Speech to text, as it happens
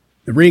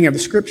The reading of the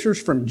Scriptures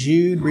from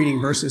Jude,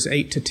 reading verses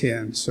 8 to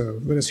 10.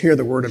 So let us hear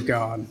the word of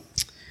God.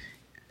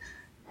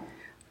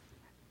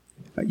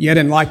 Yet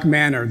in like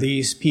manner,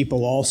 these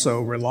people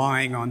also,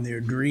 relying on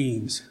their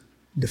dreams,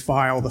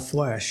 defile the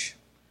flesh,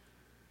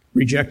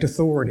 reject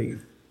authority,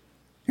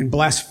 and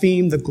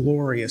blaspheme the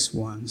glorious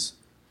ones.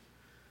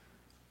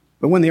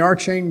 But when the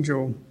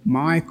archangel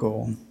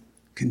Michael,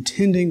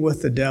 contending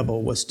with the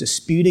devil, was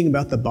disputing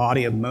about the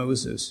body of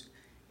Moses,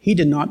 he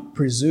did not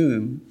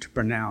presume to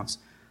pronounce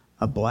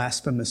a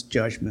blasphemous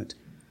judgment,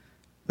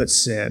 but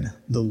said,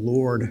 "The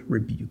Lord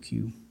rebuke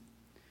you."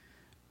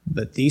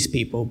 But these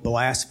people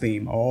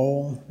blaspheme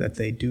all that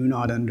they do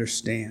not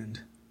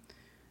understand,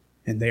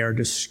 and they are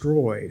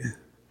destroyed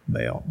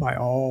by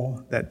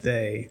all that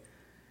they,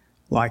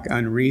 like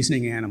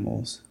unreasoning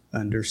animals,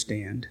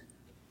 understand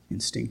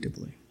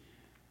instinctively.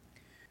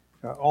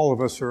 All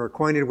of us are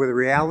acquainted with the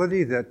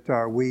reality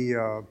that we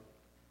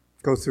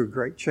go through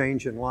great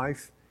change in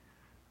life.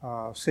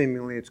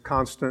 Seemingly it's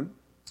constant.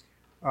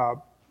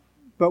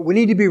 But we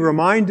need to be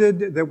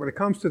reminded that when it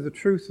comes to the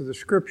truth of the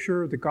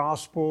Scripture, the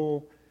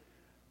gospel,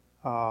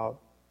 the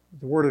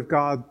Word of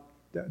God,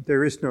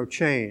 there is no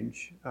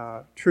change.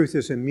 Truth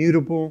is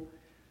immutable.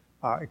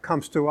 It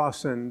comes to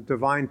us in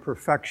divine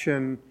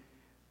perfection.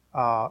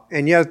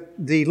 And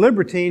yet the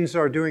libertines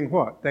are doing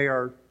what? They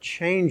are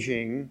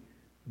changing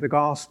the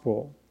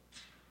gospel.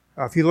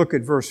 If you look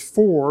at verse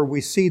 4,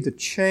 we see the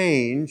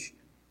change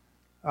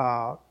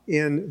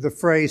in the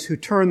phrase, "who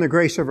turn the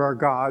grace of our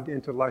God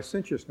into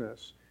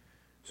licentiousness."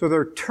 So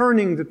they're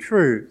turning the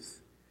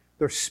truth.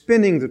 They're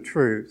spinning the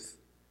truth.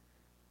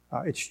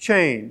 It's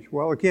change.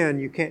 Well, again,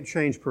 you can't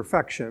change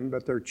perfection,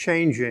 but they're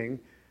changing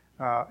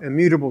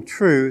immutable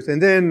truth.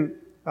 And then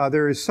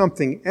there is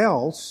something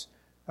else,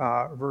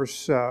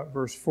 verse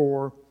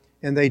 4,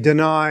 and they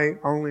deny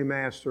only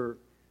Master,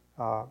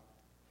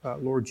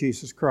 Lord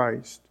Jesus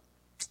Christ.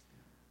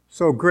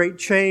 So great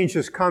change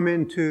has come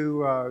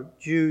into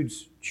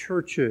Jude's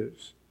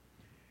churches.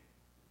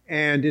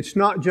 And it's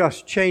not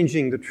just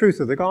changing the truth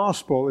of the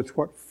gospel, it's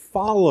what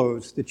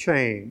follows the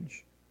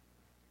change.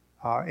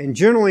 And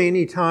generally,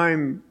 any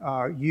time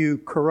you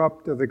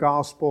corrupt the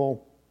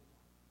gospel,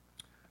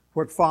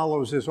 what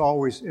follows is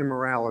always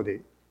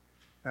immorality.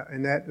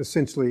 And that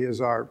essentially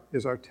is our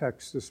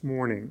text this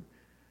morning.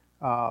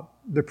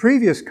 The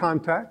previous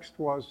context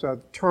was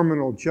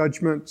terminal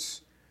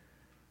judgments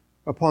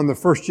upon the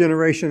first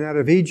generation out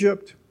of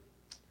Egypt.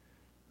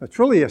 It's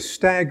really a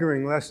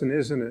staggering lesson,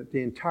 isn't it?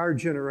 The entire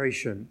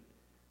generation,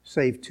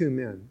 save 2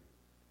 men,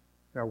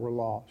 that were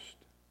lost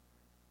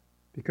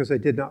because they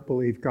did not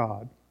believe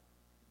God.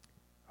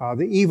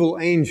 The evil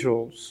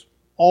angels,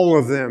 all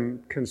of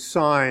them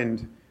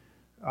consigned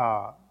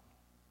to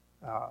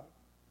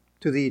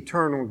the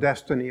eternal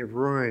destiny of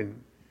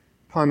ruin,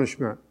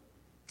 punishment.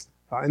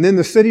 And then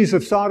the cities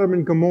of Sodom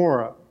and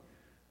Gomorrah.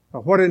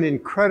 What an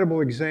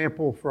incredible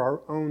example for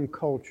our own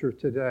culture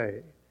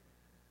today.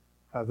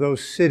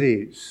 Those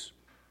cities,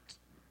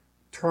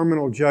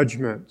 terminal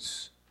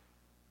judgments.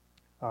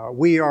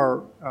 We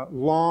are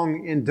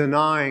long in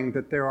denying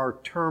that there are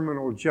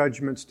terminal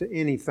judgments to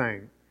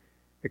anything,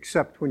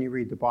 except when you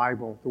read the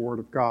Bible, the Word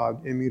of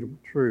God, immutable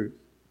truth.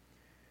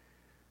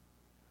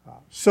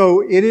 So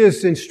it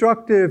is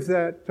instructive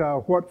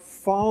that what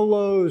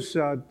follows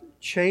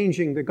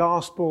changing the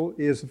gospel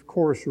is, of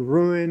course,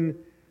 ruin.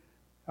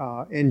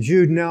 And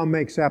Jude now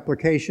makes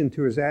application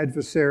to his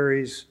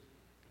adversaries.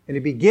 And he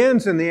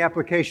begins in the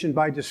application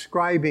by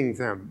describing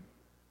them.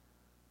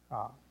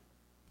 So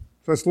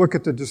let's look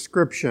at the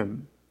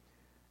description.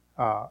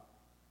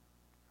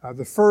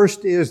 The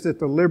first is that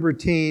the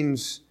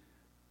libertines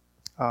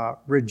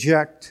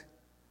reject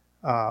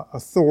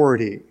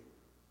authority.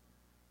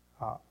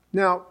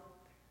 Now,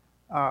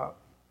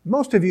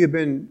 most of you have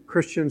been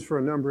Christians for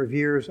a number of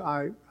years.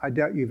 I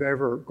doubt you've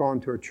ever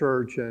gone to a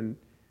church and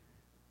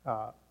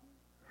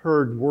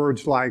heard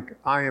words like,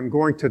 "I am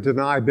going to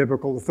deny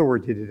biblical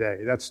authority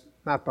today." That's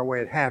not the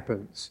way it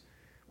happens.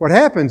 What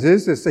happens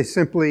is they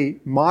simply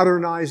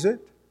modernize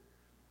it.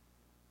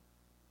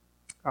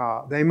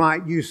 They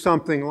might use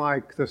something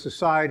like the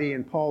society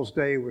in Paul's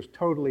day was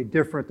totally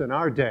different than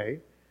our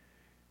day.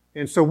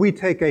 And so we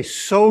take a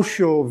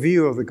social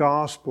view of the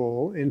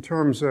gospel in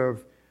terms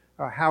of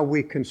how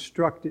we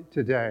construct it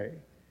today.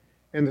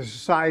 And the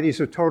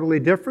societies are totally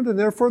different, and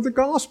therefore the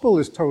gospel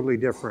is totally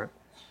different.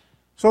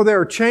 So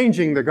they're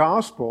changing the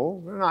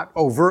gospel. They're not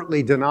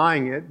overtly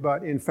denying it,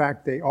 but in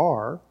fact they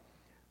are.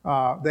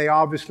 They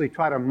obviously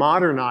try to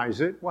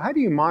modernize it. Well, how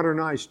do you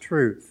modernize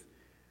truth?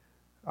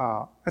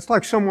 That's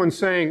like someone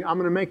saying, "I'm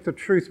going to make the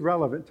truth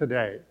relevant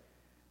today."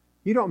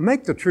 You don't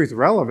make the truth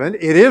relevant.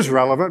 It is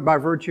relevant by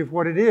virtue of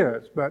what it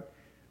is. But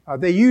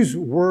they use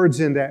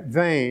words in that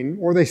vein,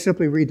 or they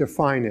simply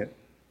redefine it,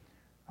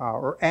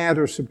 or add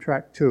or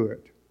subtract to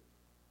it.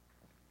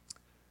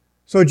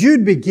 So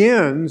Jude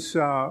begins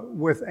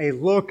with a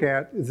look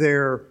at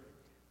their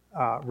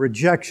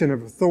rejection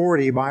of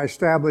authority by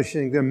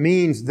establishing the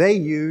means they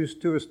use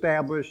to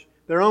establish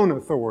their own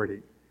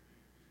authority.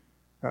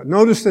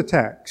 Notice the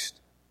text.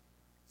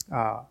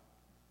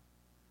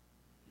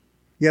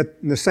 Yet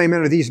in the same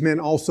manner, these men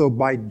also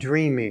by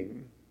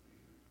dreaming.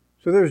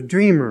 So there's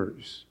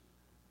dreamers.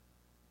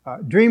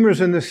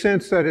 Dreamers in the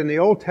sense that in the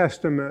Old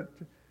Testament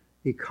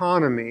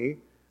economy,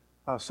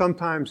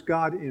 sometimes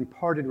God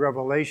imparted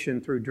revelation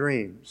through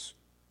dreams.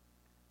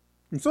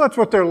 And so that's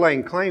what they're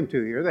laying claim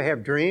to here. They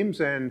have dreams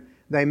and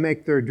they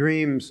make their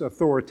dreams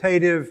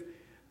authoritative.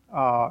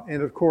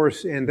 And of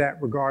course, in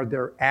that regard,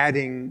 they're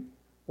adding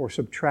or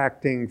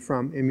subtracting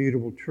from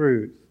immutable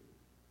truth.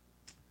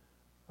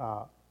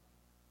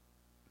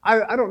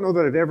 I don't know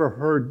that I've ever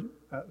heard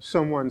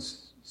someone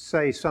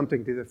say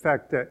something to the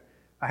effect that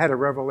I had a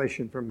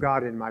revelation from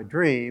God in my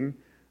dream.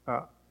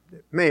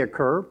 It may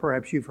occur.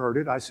 Perhaps you've heard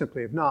it. I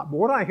simply have not. But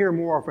what I hear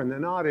more often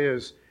than not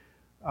is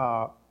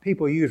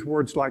people use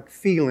words like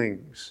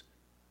feelings.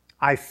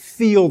 I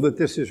feel that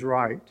this is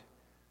right.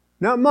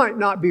 Now, it might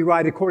not be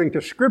right according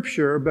to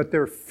Scripture, but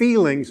their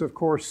feelings, of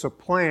course,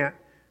 supplant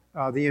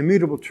the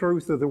immutable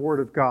truth of the Word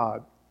of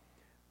God.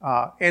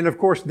 And, of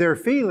course, their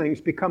feelings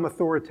become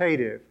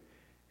authoritative,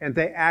 and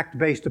they act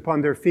based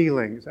upon their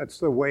feelings. That's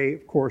the way,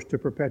 of course, to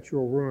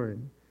perpetual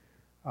ruin.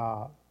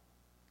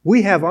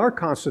 We have our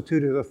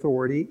constituted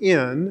authority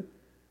in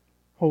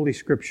Holy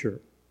Scripture,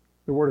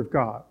 the Word of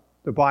God,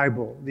 the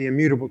Bible, the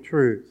immutable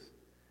truth.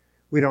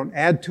 We don't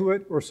add to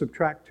it or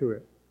subtract to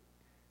it.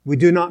 We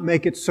do not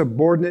make it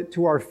subordinate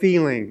to our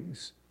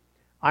feelings.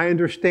 I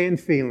understand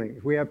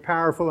feelings. We have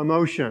powerful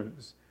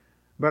emotions,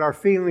 but our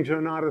feelings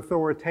are not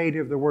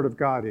authoritative. The Word of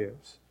God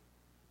is.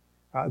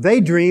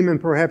 They dream and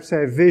perhaps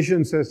have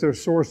visions as their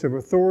source of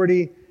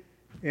authority,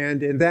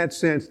 and in that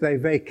sense, they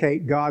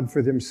vacate God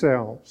for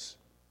themselves.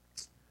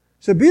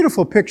 It's a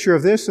beautiful picture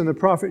of this in the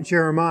prophet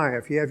Jeremiah.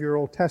 If you have your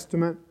Old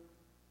Testament,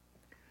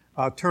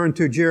 turn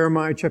to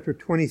Jeremiah chapter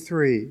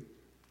 23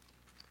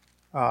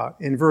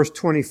 in verse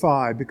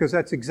 25, because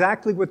that's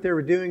exactly what they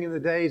were doing in the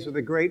days of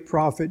the great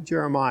prophet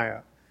Jeremiah.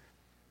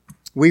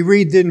 We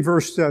read in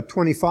verse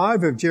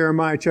 25 of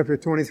Jeremiah chapter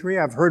 23,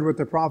 I've heard what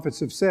the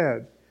prophets have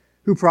said,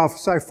 who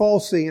prophesy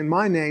falsely in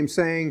my name,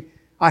 saying,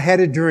 I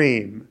had a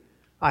dream.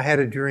 I had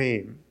a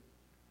dream.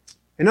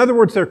 In other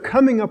words, they're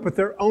coming up with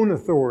their own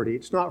authority.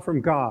 It's not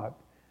from God.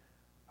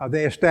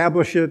 They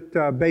establish it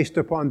based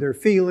upon their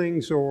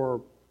feelings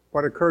or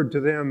what occurred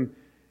to them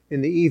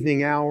in the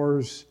evening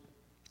hours.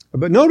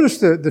 But notice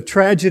the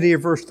tragedy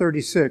of verse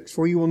 36.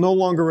 For you will no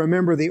longer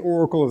remember the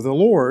oracle of the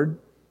Lord,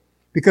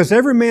 because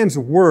every man's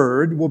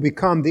word will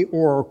become the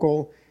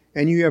oracle,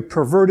 and you have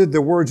perverted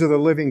the words of the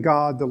living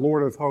God, the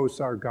Lord of hosts,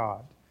 our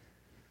God.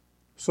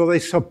 So they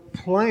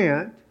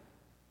supplant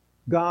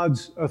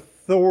God's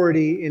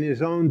authority in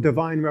His own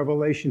divine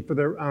revelation for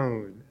their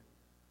own.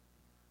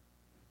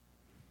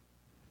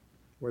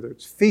 Whether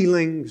it's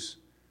feelings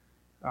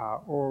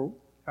or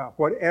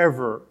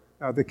whatever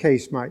the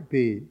case might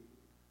be.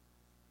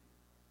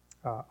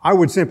 I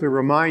would simply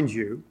remind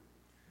you,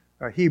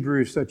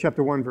 Hebrews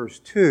chapter 1, verse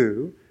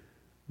 2,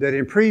 that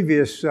in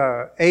previous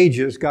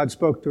ages God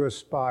spoke to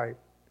us by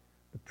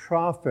the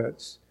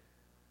prophets,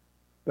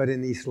 but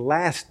in these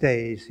last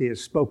days He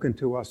has spoken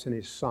to us in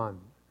His Son.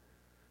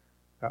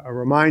 A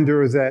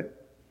reminder that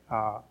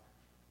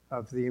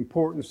of the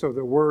importance of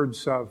the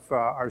words of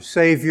our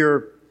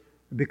Savior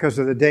because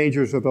of the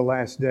dangers of the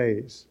last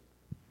days.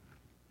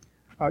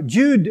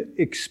 Jude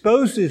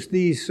exposes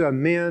these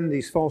men,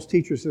 these false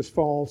teachers, as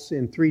false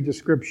in three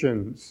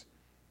descriptions.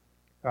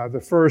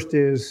 The first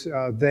is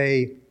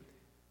they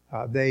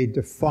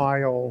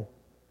defile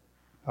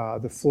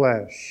the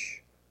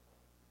flesh.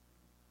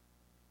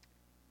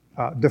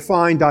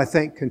 Defined, I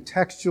think,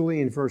 contextually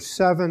in verse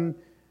 7,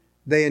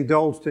 they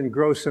indulged in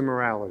gross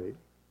immorality.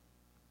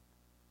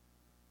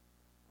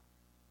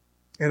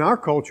 In our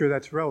culture,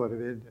 that's relative,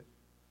 isn't it?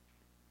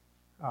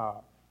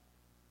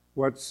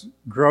 What's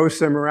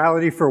gross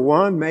immorality for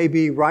one may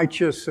be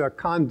righteous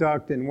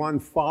conduct in one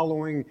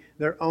following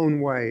their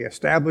own way,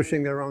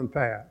 establishing their own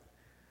path.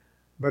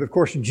 But of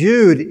course,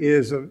 Jude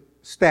is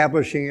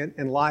establishing it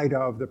in light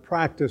of the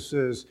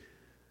practices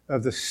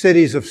of the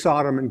cities of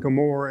Sodom and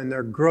Gomorrah and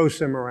their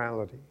gross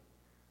immorality,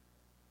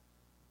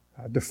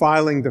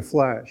 defiling the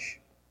flesh.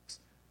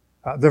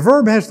 The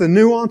verb has the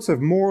nuance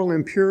of moral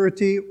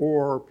impurity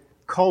or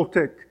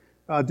cultic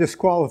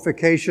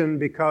disqualification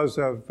because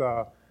of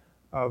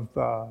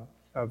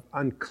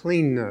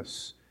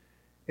uncleanness,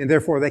 and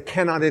therefore they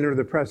cannot enter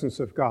the presence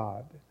of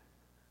God.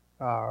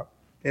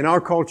 In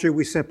our culture,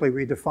 we simply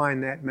redefine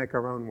that and make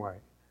our own way.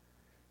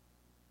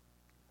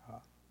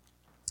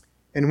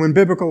 And when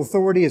biblical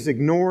authority is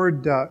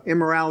ignored,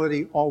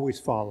 immorality always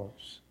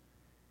follows.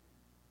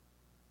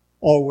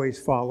 Always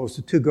follows.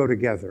 The two go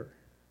together.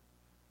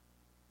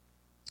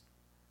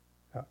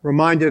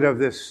 Reminded of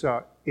this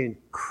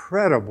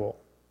incredible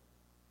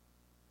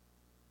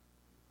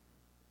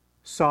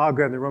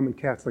saga in the Roman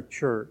Catholic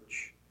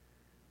Church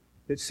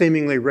that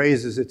seemingly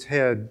raises its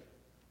head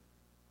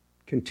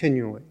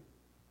continually.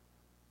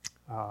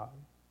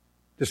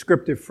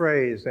 Descriptive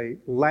phrase, a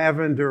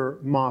lavender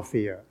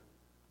mafia.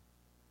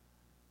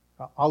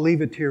 I'll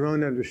leave it to your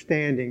own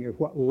understanding of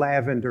what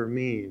lavender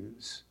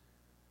means.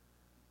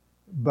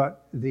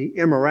 But the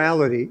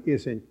immorality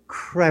is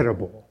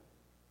incredible.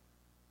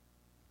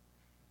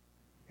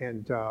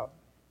 and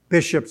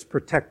bishops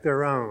protect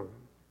their own,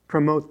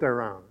 promote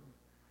their own.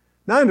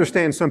 Now, I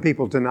understand some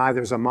people deny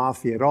there's a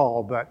mafia at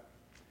all, but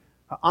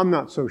I'm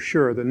not so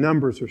sure. The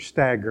numbers are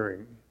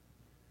staggering.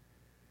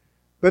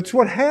 But it's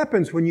what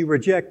happens when you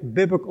reject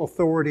biblical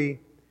authority,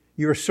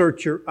 you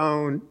assert your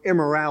own,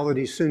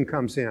 immorality soon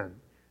comes in.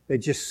 They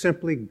just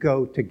simply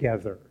go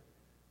together.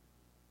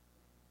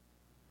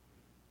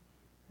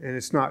 And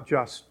it's not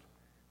just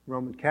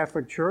Roman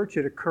Catholic Church,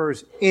 it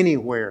occurs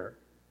anywhere.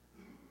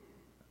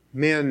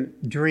 Men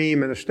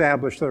dream and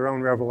establish their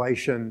own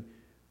revelation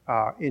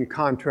in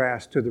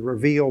contrast to the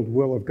revealed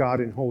will of God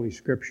in Holy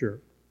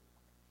Scripture.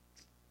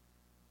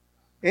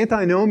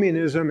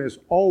 Antinomianism has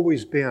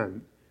always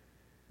been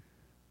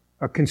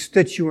a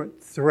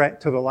constituent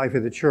threat to the life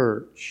of the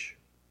church.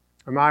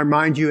 I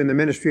remind you, in the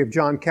ministry of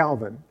John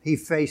Calvin, he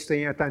faced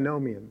the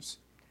antinomians.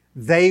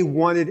 They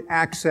wanted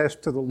access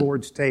to the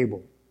Lord's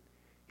table.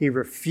 He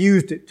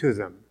refused it to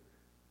them.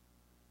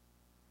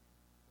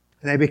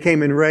 And they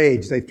became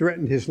enraged. They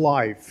threatened his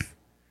life.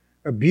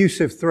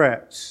 Abusive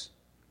threats.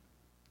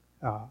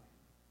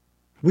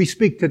 We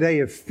speak today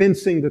of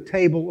fencing the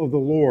table of the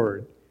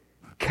Lord.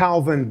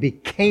 Calvin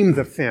became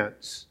the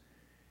fence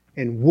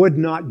and would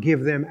not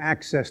give them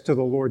access to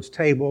the Lord's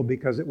table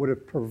because it would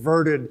have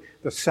perverted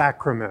the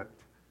sacrament.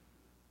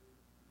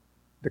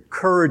 The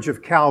courage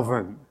of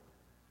Calvin,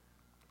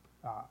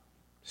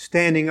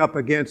 standing up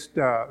against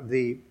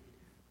the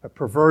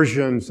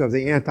perversions of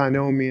the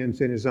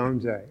antinomians in his own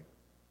day.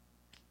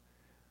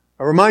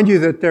 I remind you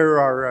that there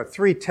are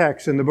 3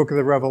 texts in the book of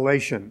the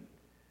Revelation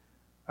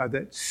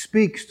that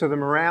speaks to the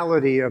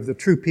morality of the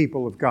true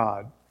people of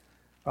God.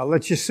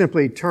 Let's just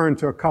simply turn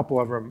to a couple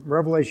of them.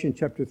 Revelation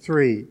chapter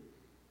 3,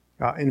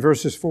 in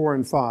verses 4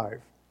 and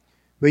 5.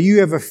 But you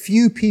have a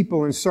few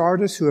people in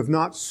Sardis who have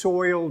not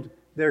soiled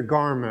their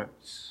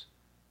garments,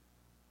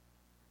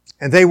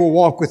 and they will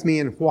walk with me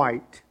in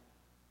white,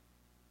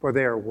 for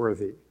they are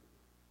worthy.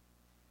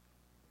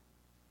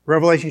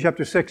 Revelation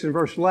chapter 6 and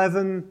verse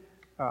 11,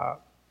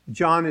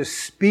 John is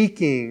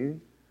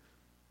speaking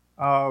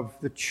of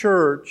the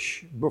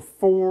church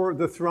before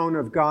the throne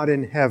of God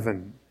in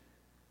heaven.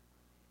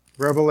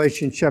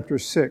 Revelation chapter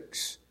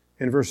 6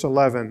 and verse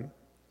 11.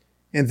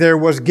 And there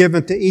was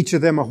given to each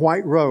of them a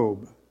white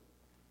robe.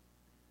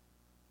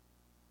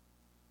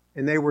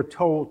 And they were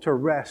told to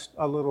rest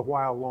a little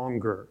while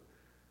longer.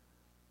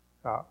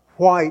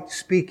 White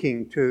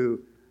speaking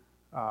to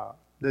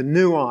the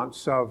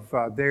nuance of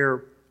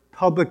their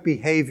public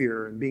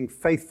behavior and being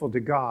faithful to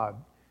God.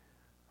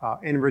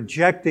 And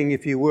rejecting,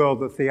 if you will,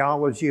 the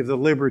theology of the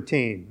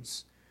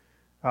libertines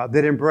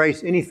that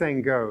embrace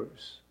anything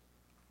goes.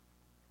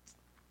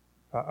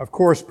 Of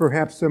course,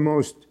 perhaps the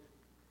most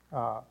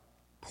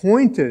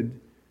pointed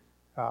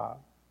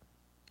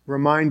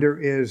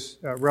reminder is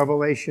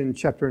Revelation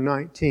chapter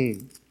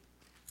 19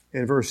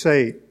 and verse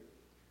 8.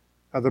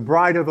 The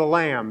bride of the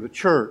Lamb, the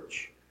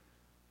church,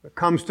 that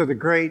comes to the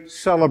great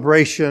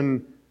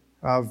celebration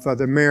of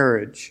the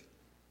marriage.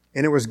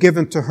 And it was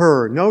given to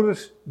her.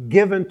 Notice,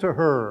 given to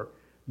her.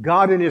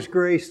 God in His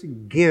grace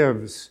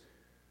gives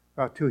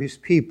to His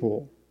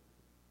people.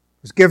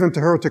 It was given to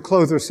her to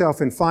clothe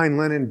herself in fine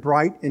linen,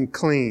 bright and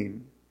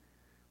clean.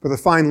 For the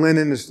fine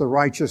linen is the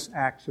righteous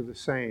acts of the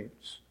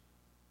saints.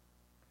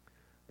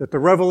 That the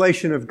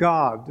revelation of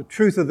God, the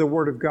truth of the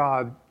Word of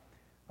God,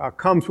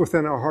 comes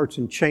within our hearts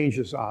and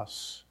changes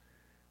us.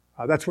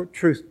 That's what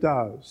truth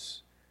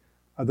does.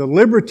 The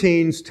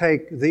libertines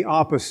take the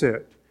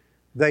opposite.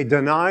 They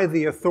deny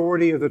the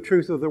authority of the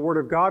truth of the Word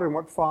of God, and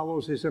what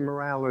follows is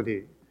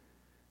immorality.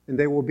 And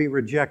they will be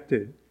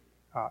rejected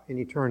in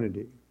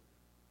eternity.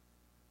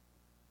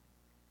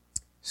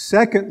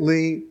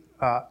 Secondly,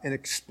 an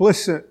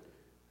explicit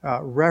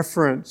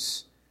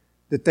reference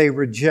that they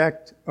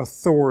reject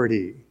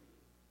authority.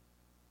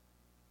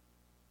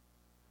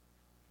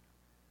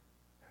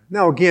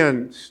 Now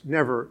again, it's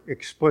never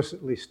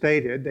explicitly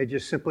stated. They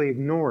just simply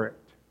ignore it,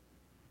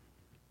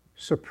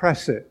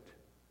 suppress it,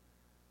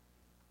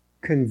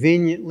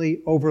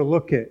 conveniently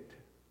overlook it.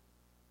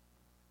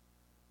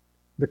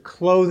 The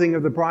clothing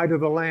of the bride of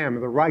the Lamb,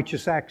 the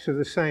righteous acts of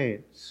the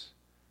saints.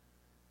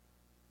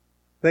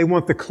 They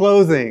want the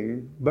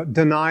clothing, but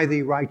deny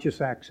the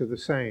righteous acts of the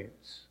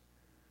saints.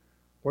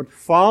 What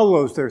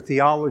follows their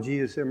theology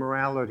is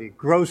immorality,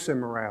 gross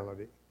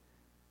immorality.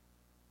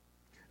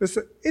 There's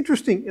an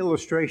interesting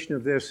illustration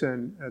of this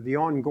in the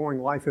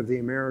ongoing life of the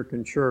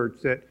American church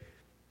that,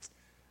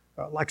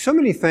 like so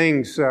many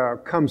things,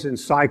 comes in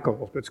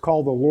cycles. It's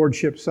called the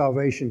Lordship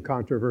Salvation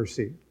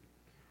controversy.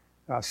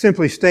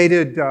 Simply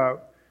stated,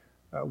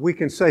 we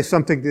can say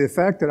something to the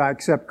effect that I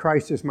accept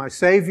Christ as my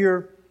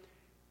Savior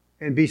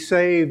and be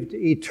saved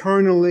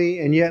eternally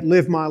and yet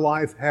live my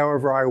life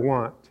however I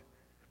want.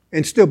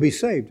 And still be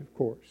saved, of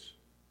course.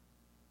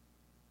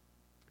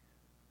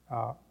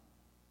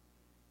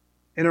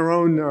 In our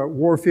own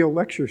Warfield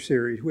lecture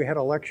series, we had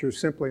a lecture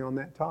simply on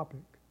that topic.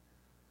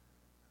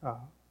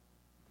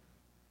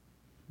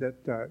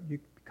 That you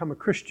become a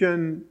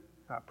Christian,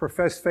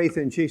 profess faith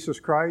in Jesus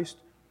Christ.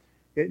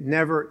 It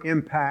never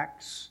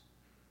impacts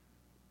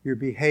your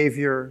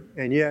behavior,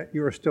 and yet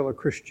you are still a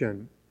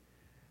Christian.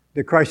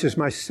 That Christ is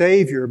my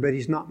Savior, but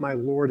He's not my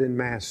Lord and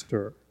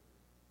Master.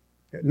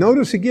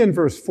 Notice again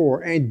verse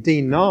 4, and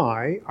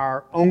deny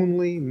our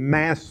only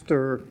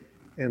Master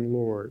and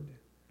Lord.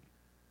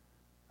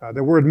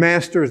 The word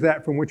master is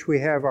that from which we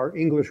have our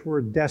English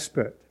word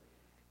despot.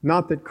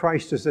 Not that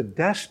Christ is a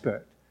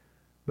despot,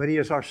 but He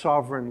is our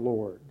sovereign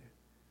Lord.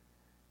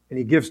 And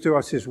He gives to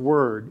us His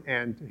word,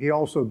 and He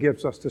also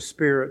gives us the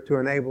Spirit to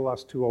enable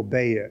us to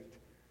obey it.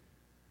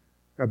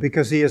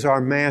 Because He is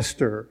our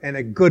master, and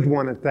a good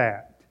one at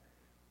that.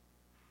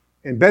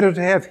 And better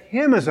to have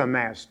Him as a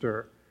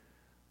master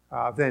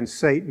than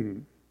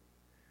Satan,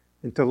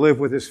 and to live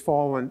with his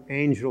fallen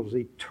angels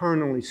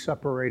eternally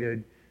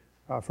separated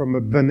from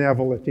a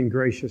benevolent and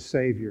gracious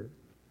Savior.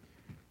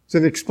 It's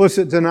an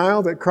explicit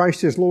denial that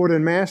Christ is Lord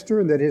and Master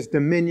and that His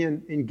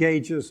dominion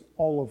engages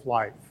all of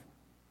life.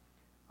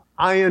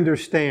 I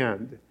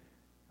understand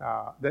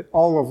that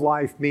all of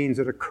life means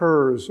it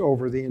occurs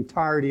over the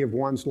entirety of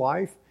one's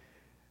life,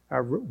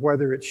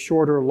 whether it's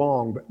short or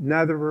long, but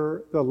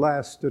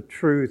nevertheless the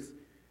truth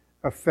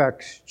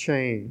affects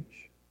change.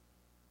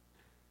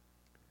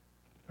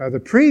 The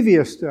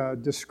previous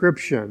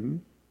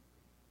description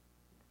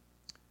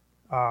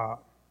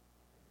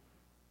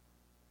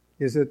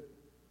is that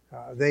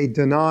they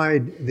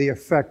denied the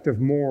effect of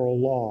moral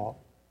law.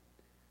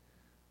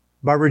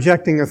 By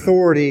rejecting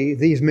authority,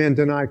 these men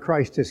deny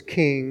Christ as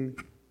King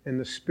and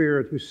the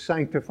Spirit who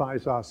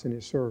sanctifies us in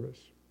His service.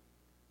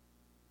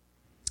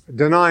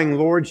 Denying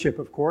lordship,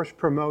 of course,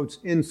 promotes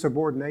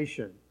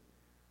insubordination.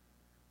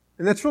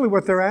 And that's really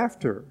what they're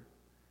after.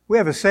 We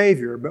have a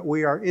Savior, but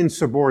we are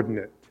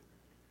insubordinate.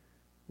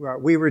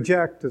 We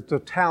reject the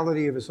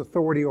totality of His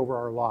authority over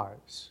our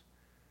lives.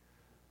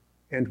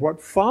 And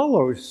what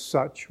follows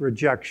such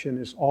rejection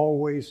is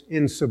always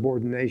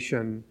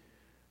insubordination.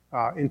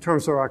 In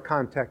terms of our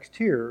context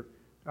here,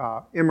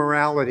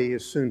 immorality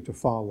is soon to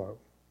follow.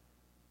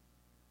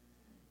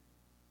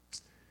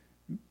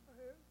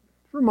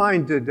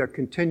 Reminded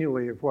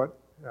continually of what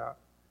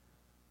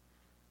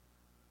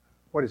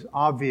is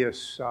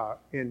obvious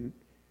in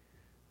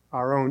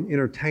our own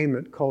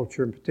entertainment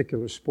culture, in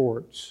particular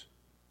sports.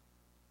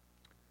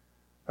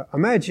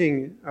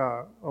 Imagine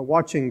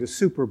watching the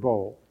Super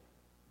Bowl,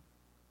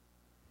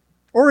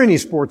 or any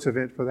sports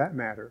event for that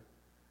matter,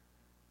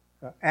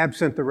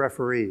 absent the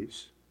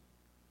referees.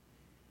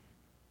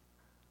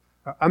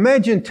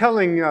 Imagine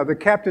telling the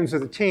captains of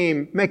the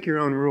team, make your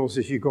own rules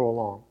as you go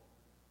along.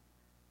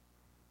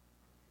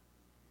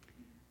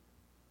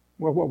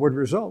 Well, what would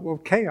result? Well,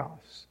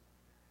 chaos.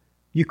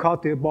 You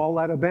caught the ball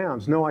out of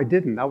bounds. No, I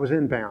didn't. I was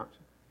inbound.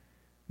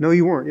 No,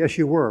 you weren't. Yes,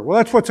 you were. Well,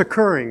 that's what's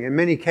occurring in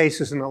many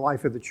cases in the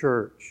life of the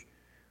church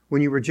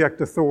when you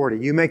reject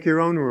authority. You make your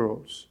own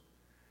rules.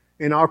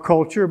 In our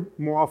culture,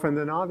 more often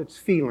than not, it's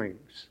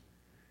feelings.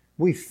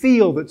 We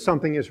feel that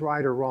something is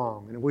right or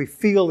wrong. And if we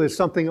feel there's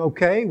something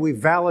okay, we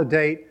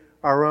validate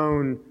our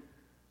own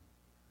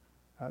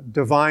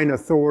divine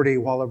authority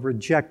while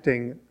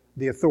rejecting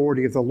the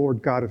authority of the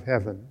Lord God of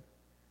heaven.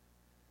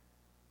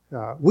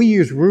 We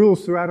use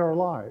rules throughout our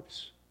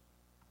lives.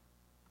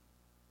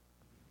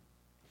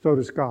 So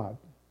does God.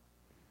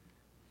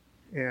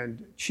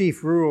 And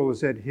chief rule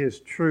is that His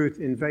truth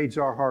invades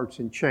our hearts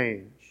and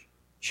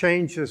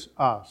changes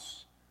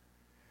us.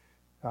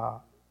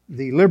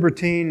 The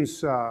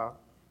libertines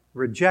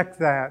reject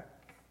that,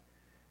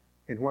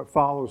 and what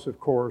follows, of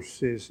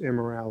course, is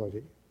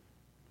immorality.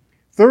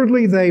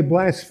 Thirdly, they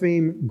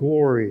blaspheme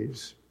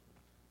glories.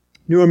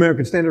 New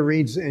American Standard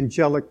reads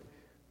angelic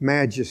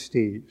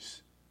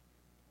majesties.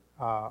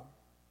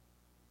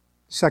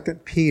 2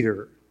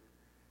 Peter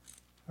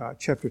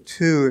chapter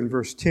 2 and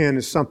verse 10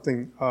 is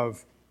something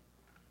of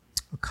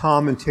a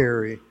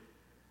commentary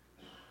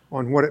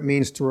on what it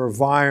means to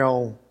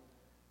revile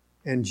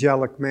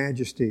angelic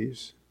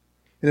majesties,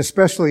 and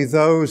especially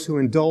those who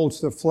indulge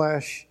the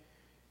flesh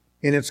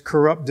in its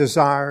corrupt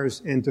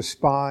desires and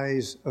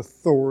despise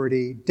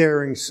authority,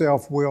 daring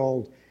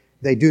self-willed.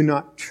 They do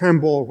not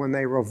tremble when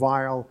they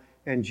revile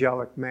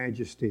angelic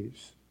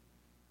majesties.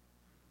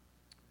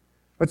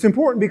 It's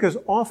important because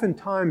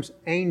oftentimes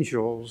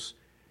angels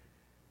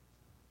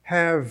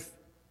have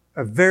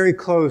a very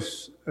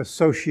close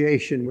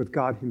association with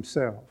God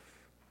Himself.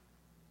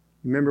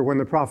 Remember when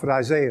the prophet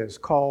Isaiah is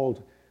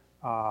called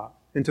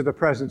into the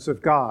presence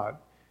of God,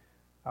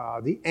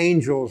 the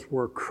angels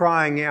were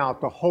crying out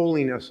the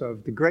holiness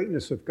of the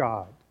greatness of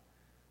God.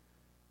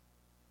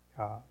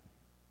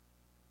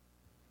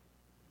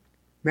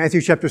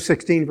 Matthew chapter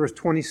 16, verse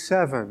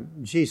 27,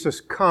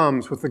 Jesus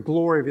comes with the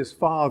glory of His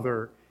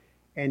Father,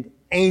 and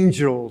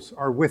angels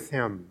are with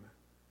Him,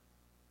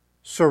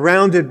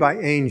 surrounded by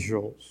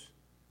angels.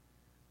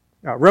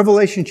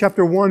 Revelation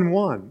chapter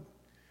 1:1,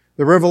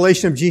 the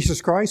revelation of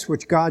Jesus Christ,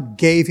 which God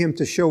gave Him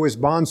to show His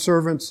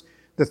bondservants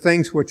the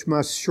things which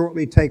must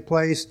shortly take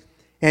place,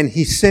 and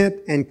He sent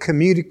and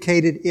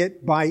communicated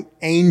it by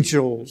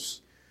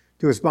angels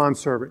to His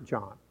bondservant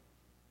John.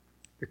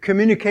 The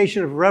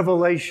communication of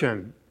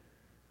revelation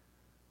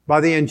by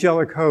the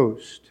angelic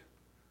host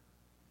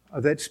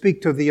that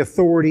speak to the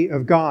authority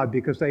of God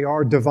because they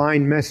are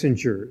divine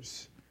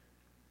messengers.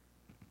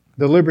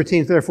 The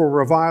libertines therefore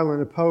revile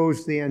and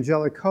oppose the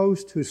angelic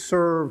host who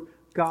serve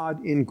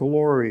God in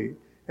glory.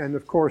 And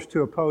of course,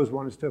 to oppose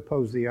one is to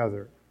oppose the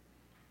other.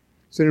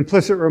 It's an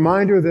implicit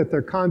reminder that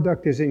their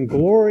conduct is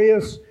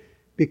inglorious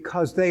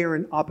because they are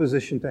in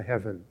opposition to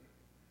heaven.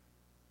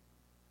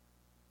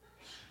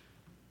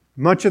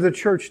 Much of the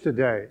church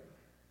today,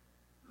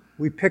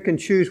 we pick and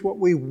choose what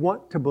we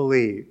want to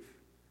believe,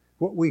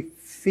 what we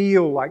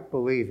feel like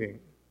believing,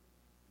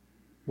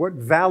 what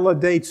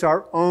validates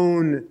our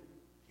own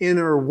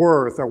inner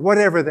worth, or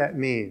whatever that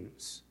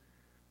means.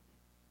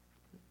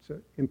 It's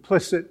an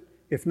implicit,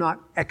 if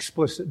not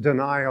explicit,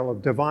 denial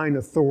of divine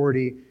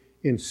authority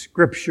in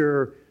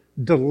Scripture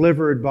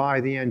delivered by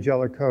the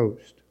angelic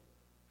host.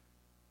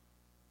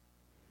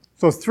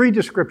 So 3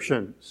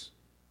 descriptions.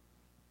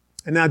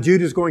 And now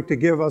Jude is going to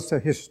give us a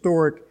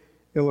historic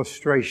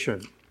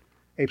illustration,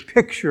 a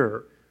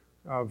picture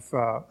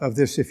of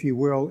this, if you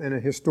will, in a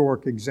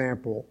historic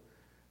example.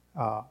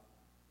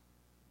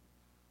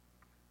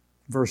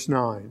 Verse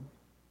 9.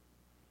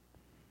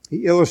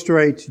 He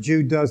illustrates,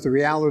 Jude does, the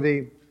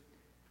reality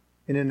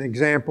in an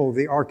example of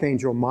the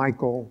archangel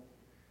Michael,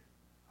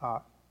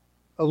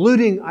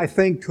 alluding, I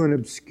think, to an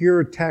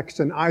obscure text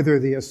in either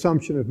the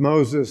Assumption of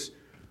Moses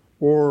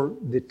or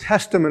the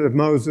Testament of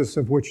Moses,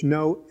 of which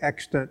no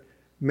extant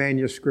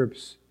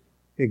manuscripts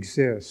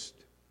exist.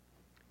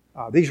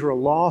 These were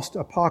lost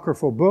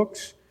apocryphal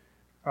books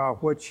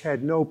which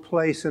had no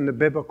place in the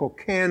biblical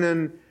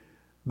canon,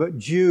 but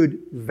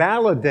Jude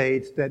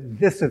validates that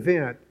this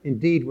event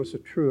indeed was a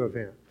true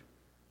event.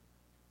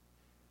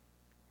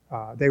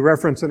 They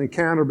reference an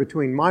encounter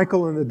between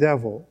Michael and the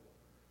devil.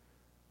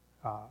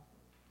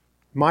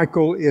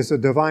 Michael is a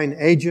divine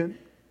agent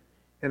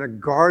and a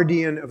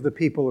guardian of the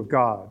people of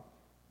God.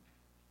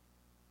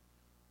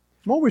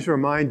 I'm always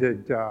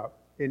reminded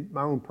in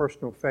my own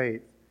personal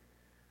faith,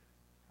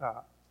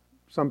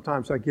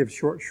 sometimes I give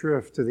short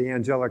shrift to the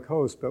angelic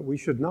host, but we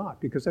should not,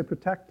 because they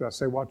protect us,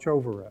 they watch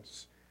over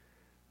us.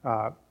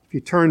 If you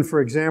turn,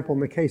 for example,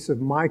 in the case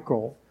of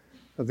Michael,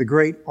 the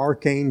great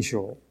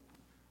archangel,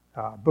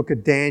 book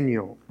of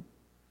Daniel,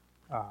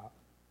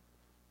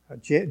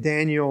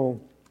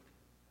 Daniel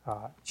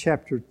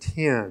chapter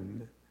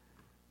 10,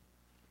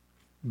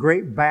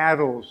 great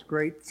battles,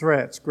 great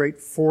threats,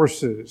 great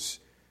forces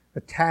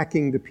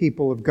attacking the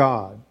people of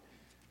God.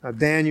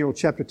 Daniel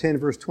chapter 10,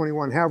 verse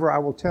 21, however, I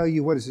will tell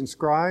you what is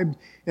inscribed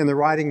in the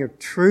writing of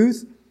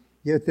truth,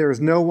 yet there is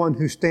no one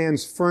who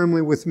stands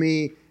firmly with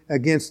me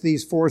against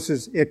these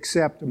forces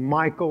except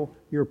Michael,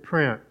 your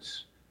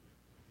prince.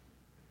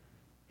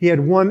 He had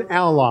one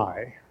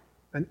ally,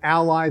 an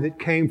ally that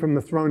came from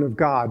the throne of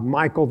God,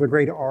 Michael, the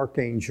great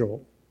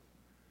archangel,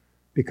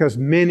 because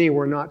many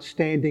were not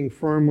standing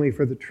firmly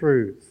for the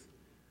truth.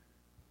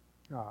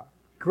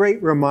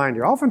 Great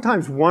reminder. I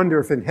oftentimes wonder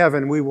if in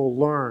heaven we will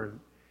learn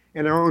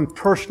in our own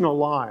personal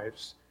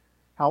lives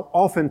how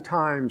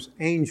oftentimes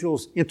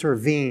angels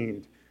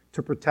intervened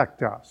to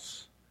protect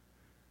us,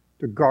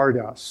 to guard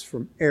us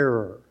from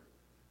error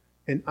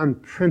and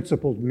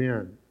unprincipled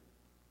men.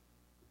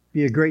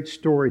 Be a great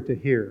story to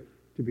hear,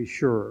 to be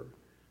sure.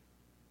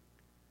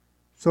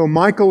 So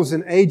Michael is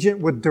an agent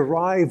with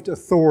derived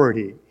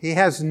authority. He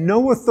has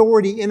no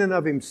authority in and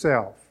of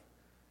himself.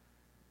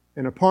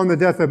 And upon the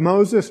death of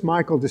Moses,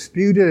 Michael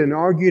disputed and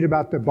argued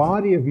about the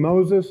body of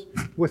Moses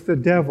with the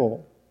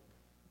devil.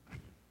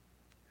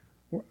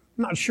 I'm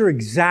not sure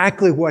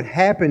exactly what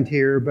happened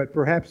here, but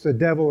perhaps the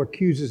devil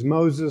accuses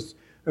Moses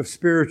of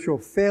spiritual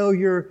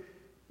failure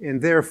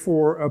and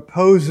therefore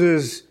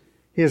opposes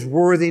his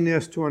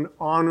worthiness to an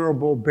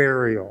honorable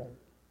burial.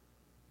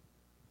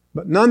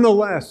 But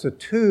nonetheless, the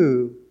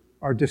two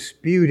are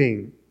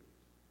disputing.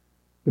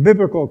 The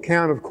biblical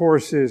account, of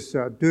course, is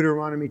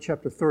Deuteronomy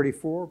chapter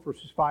 34,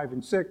 verses 5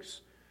 and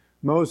 6.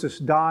 Moses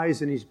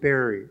dies and he's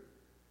buried.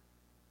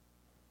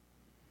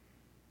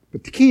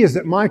 But the key is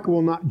that Michael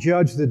will not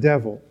judge the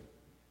devil.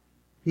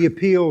 He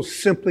appeals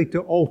simply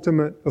to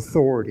ultimate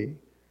authority.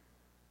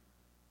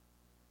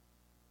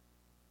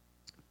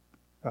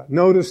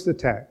 Notice the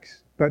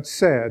text, but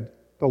said,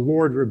 the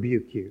Lord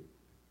rebuke you.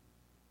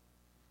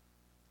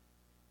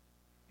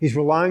 He's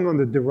relying on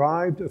the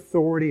derived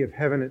authority of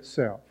heaven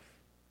itself.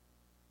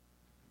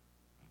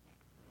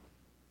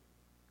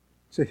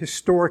 It's a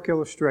historic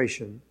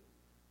illustration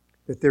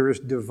that there is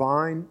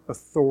divine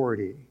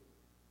authority.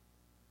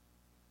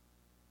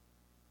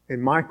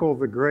 And Michael,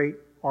 the great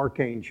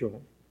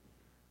archangel,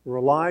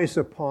 relies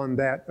upon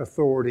that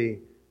authority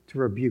to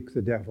rebuke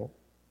the devil.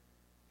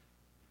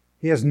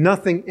 He has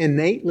nothing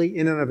innately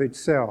in and of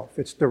itself.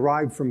 It's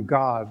derived from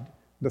God,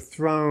 the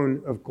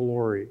throne of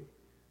glory.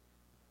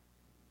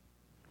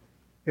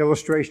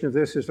 Illustration of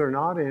this, is there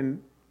not,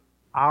 in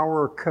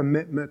our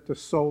commitment to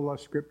sola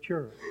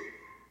scriptura,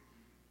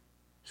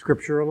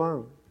 Scripture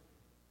alone.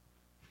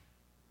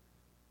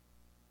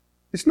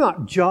 It's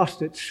not just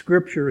that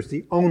Scripture is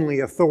the only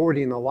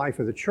authority in the life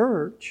of the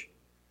church.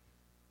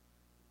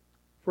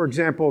 For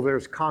example,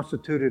 there's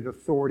constituted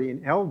authority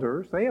in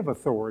elders. They have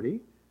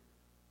authority.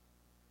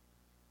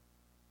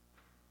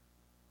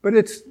 but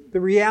it's the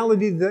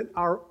reality that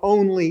our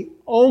only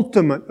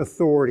ultimate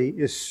authority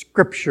is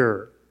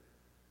Scripture.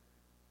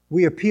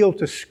 We appeal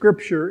to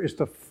Scripture as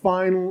the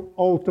final,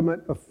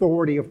 ultimate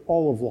authority of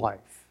all of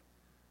life,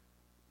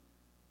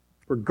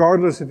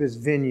 regardless of its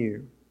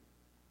venue.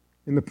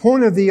 And the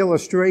point of the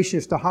illustration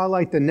is to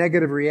highlight the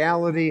negative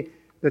reality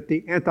that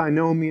the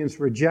antinomians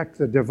reject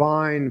the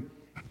divine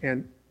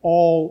and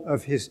all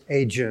of His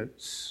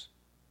agents.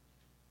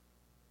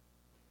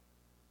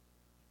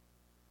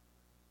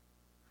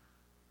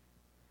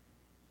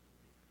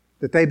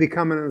 That they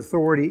become an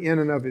authority in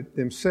and of it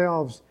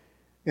themselves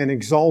and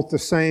exalt the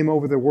same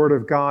over the Word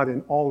of God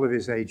and all of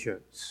His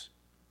agents.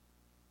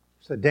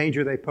 It's a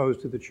danger they pose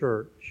to the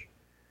church.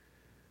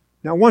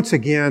 Now, once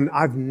again,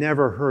 I've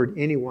never heard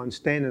anyone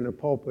stand in a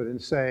pulpit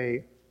and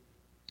say,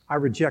 I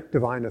reject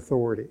divine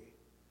authority.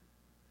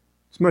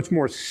 It's much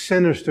more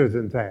sinister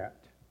than that.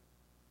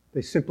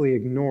 They simply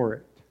ignore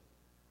it,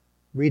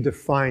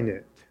 redefine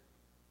it,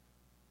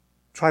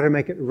 try to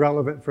make it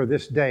relevant for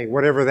this day,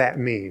 whatever that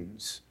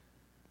means.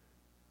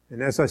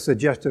 And as I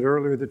suggested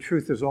earlier, the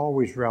truth is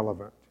always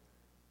relevant.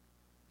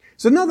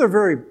 It's another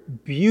very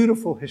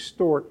beautiful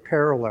historic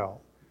parallel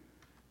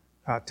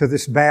to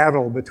this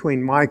battle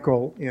between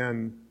Michael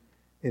and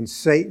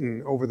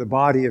Satan over the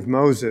body of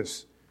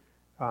Moses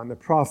and the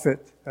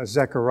prophet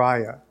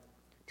Zechariah.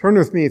 Turn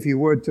with me, if you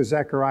would, to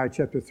Zechariah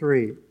chapter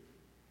 3.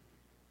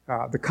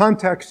 The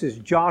context is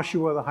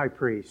Joshua the high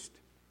priest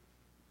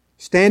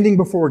standing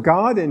before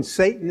God, and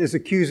Satan is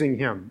accusing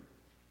him.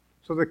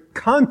 So the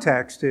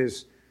context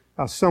is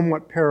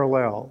somewhat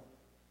parallel.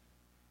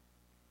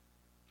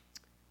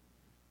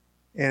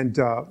 And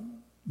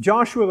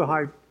Joshua the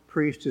high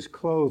priest is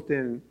clothed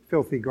in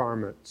filthy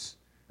garments.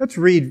 Let's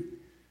read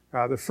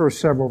the first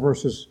several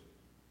verses.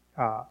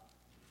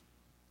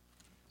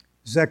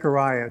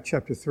 Zechariah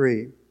chapter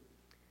 3.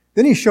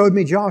 Then he showed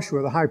me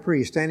Joshua the high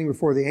priest standing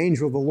before the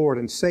angel of the Lord,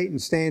 and Satan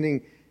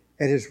standing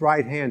at his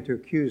right hand to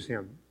accuse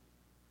him.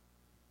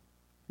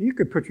 You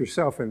could put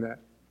yourself in that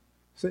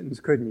sentence,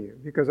 couldn't you?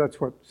 Because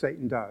that's what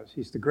Satan does.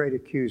 He's the great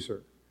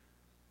accuser.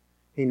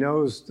 He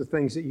knows the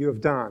things that you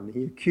have done.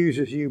 He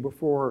accuses you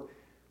before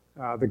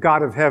the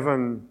God of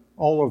heaven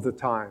all of the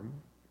time.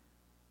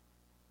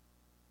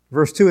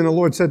 Verse 2, and the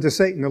Lord said to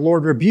Satan, the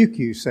Lord rebuke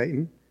you,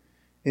 Satan.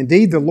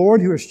 Indeed, the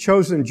Lord who has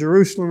chosen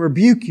Jerusalem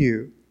rebuke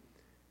you.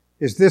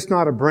 Is this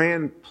not a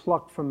brand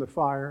plucked from the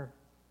fire?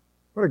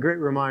 What a great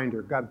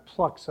reminder. God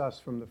plucks us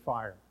from the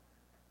fire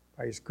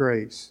by His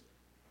grace.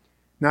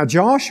 Now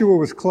Joshua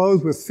was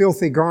clothed with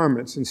filthy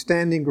garments and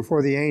standing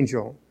before the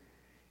angel.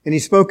 And he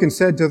spoke and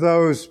said to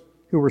those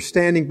who were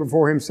standing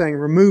before him, saying,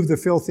 remove the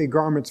filthy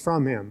garments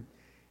from him.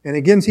 And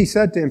again he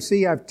said to him,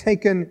 see, I've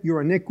taken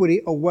your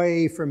iniquity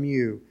away from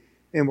you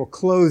and will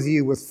clothe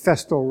you with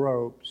festal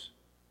robes.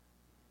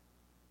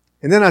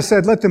 And then I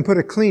said, let them put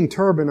a clean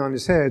turban on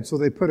his head. So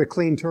they put a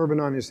clean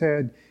turban on his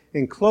head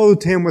and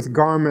clothed him with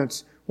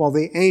garments while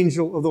the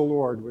angel of the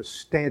Lord was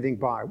standing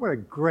by. What a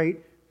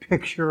great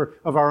picture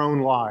of our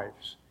own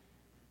lives.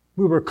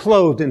 We were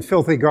clothed in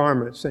filthy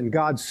garments, and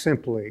God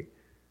simply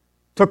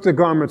took the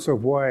garments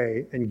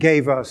away and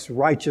gave us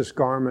righteous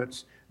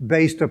garments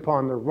based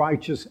upon the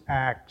righteous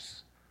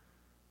acts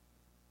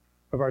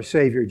of our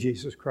Savior,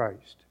 Jesus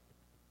Christ.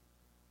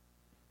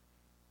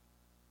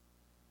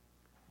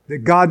 That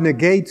God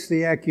negates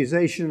the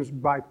accusations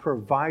by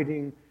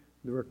providing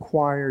the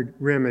required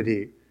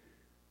remedy.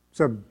 It's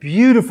a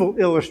beautiful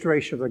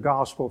illustration of the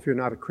gospel if you're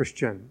not a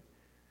Christian.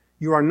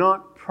 You are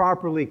not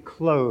properly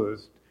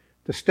clothed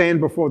to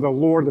stand before the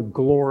Lord of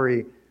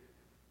glory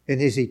in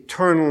His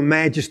eternal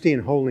majesty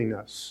and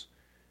holiness.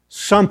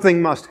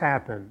 Something must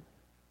happen.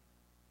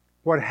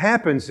 What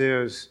happens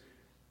is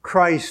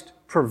Christ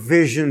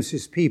provisions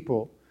His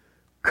people.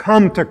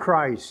 Come to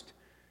Christ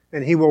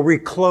and He will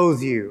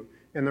reclothe you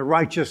in the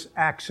righteous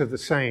acts of the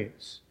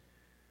saints,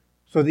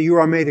 so that you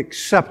are made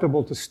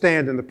acceptable to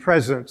stand in the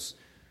presence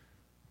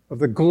of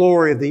the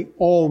glory of the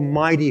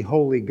almighty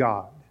holy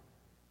God.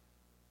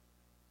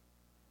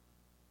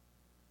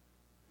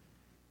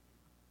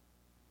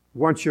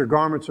 Once your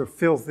garments are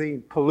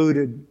filthy,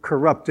 polluted,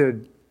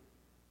 corrupted,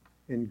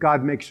 and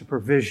God makes a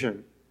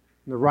provision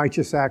in the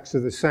righteous acts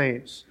of the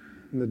saints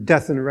and the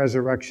death and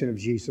resurrection of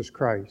Jesus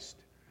Christ.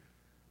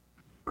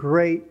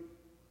 Great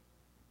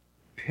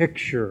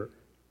picture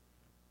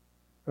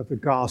of the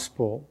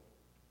gospel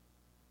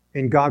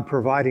and God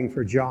providing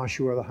for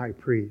Joshua the high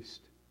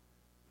priest.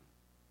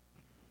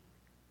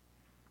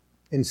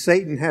 And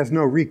Satan has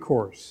no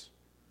recourse,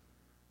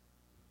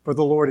 for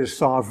the Lord is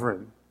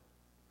sovereign,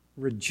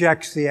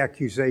 rejects the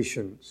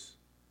accusations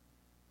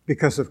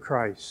because of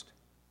Christ.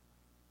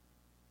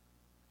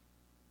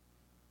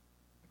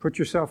 Put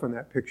yourself in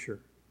that picture.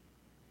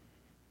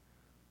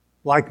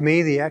 Like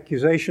me, the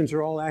accusations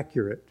are all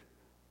accurate.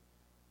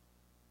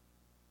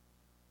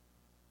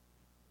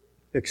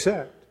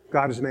 Except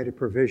God has made a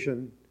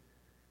provision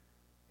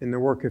in the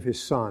work of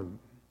His Son,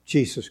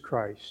 Jesus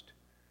Christ,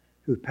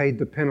 who paid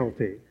the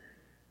penalty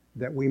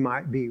that we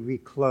might be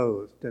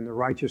reclothed in the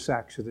righteous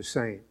acts of the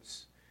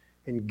saints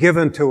and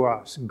given to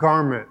us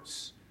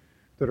garments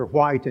that are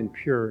white and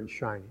pure and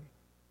shiny.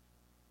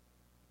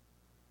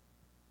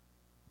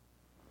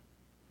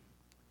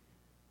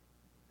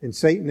 And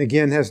Satan,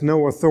 again, has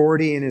no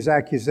authority in his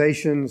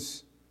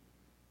accusations.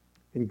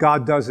 And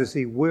God does as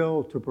He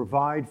will to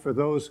provide for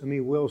those whom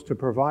He wills to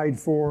provide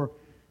for,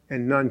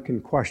 and none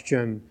can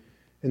question.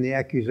 And the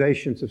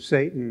accusations of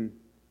Satan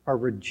are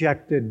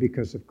rejected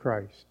because of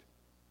Christ.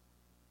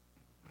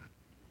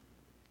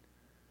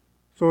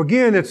 So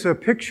again, it's a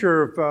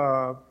picture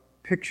of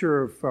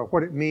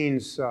what it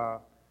means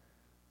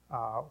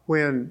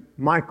when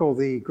Michael,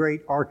 the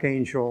great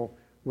archangel,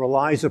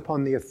 relies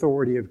upon the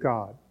authority of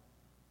God.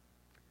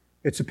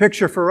 It's a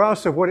picture for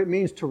us of what it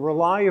means to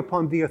rely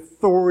upon the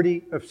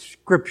authority of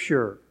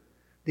Scripture.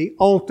 The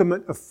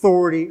ultimate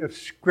authority of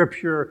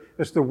Scripture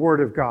is the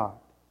Word of God.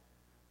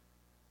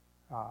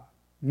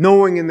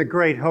 Knowing in the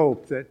great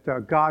hope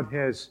that God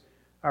has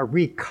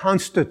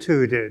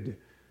reconstituted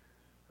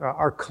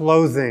our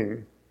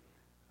clothing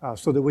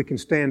so that we can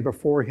stand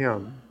before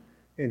Him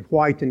in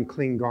white and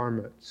clean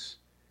garments.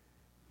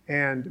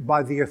 And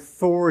by the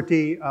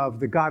authority of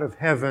the God of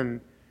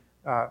heaven,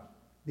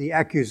 the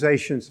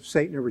accusations of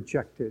Satan are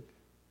rejected.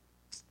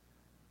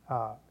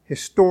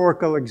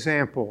 Historical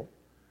example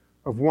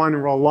of one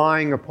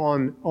relying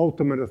upon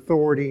ultimate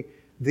authority,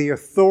 the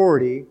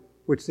authority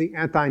which the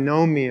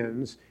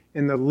antinomians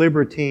and the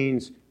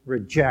libertines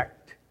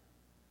reject,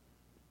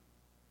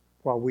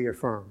 while we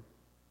affirm.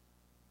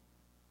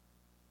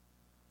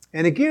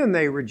 And again,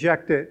 they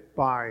reject it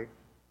by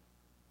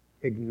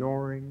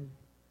ignoring,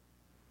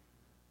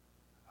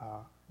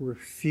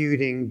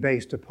 refuting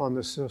based upon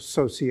the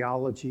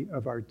sociology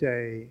of our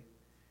day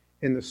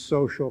and the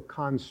social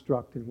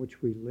construct in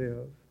which we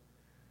live.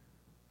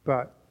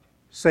 But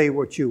say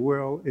what you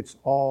will, it's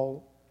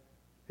all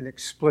an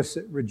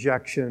explicit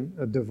rejection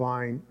of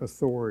divine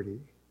authority.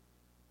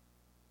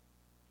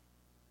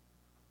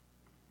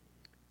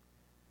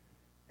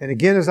 And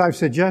again, as I've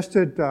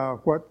suggested,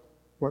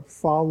 what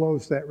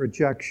follows that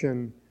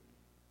rejection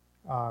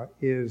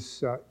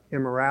is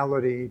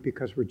immorality,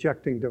 because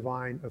rejecting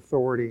divine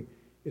authority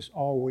is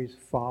always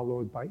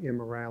followed by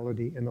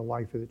immorality in the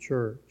life of the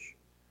church.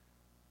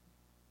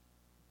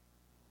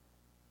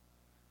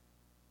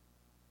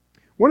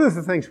 One of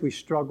the things we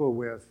struggle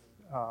with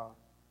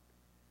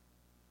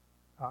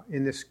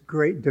in this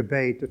great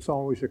debate that's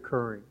always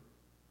occurring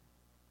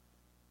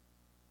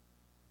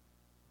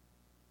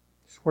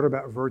is, what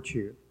about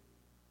virtue?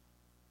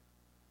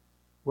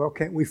 Well,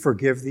 can't we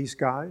forgive these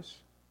guys?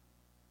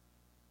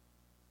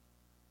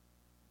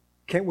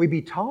 Can't we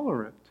be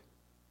tolerant?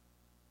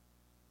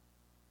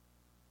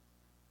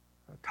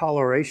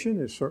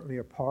 Toleration is certainly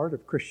a part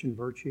of Christian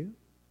virtue.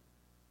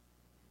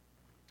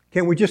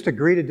 Can we just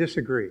agree to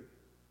disagree?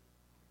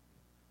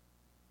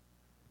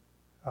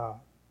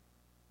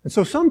 And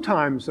so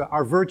sometimes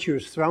our virtue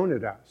is thrown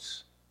at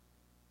us.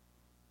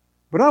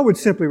 But I would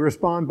simply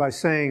respond by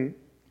saying,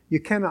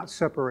 you cannot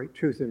separate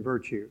truth and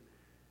virtue.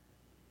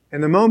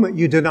 And the moment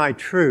you deny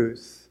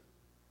truth,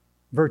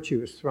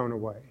 virtue is thrown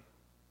away.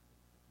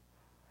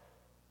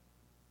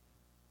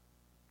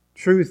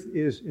 Truth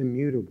is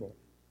immutable.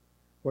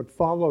 What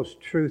follows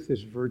truth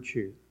is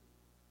virtue.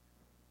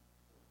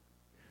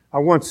 I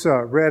once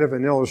read of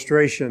an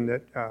illustration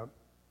that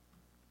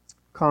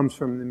comes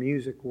from the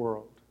music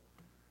world.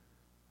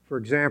 For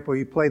example,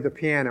 you play the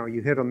piano,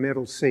 you hit a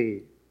middle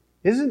C.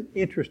 Isn't it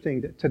interesting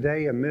that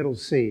today a middle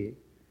C,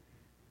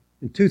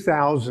 in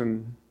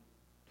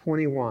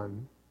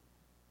 2021,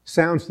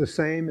 sounds the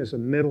same as a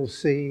middle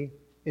C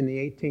in the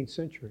 18th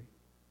century?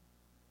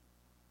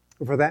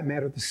 Or for that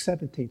matter, the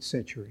 17th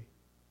century.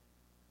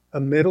 A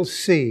middle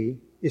C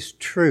is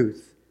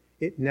truth.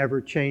 It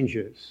never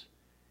changes.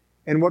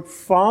 And what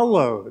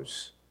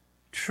follows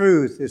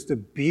truth is the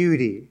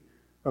beauty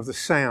of the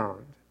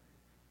sound.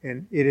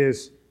 And it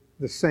is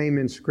the same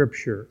in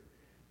Scripture.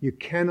 You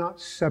cannot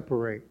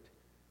separate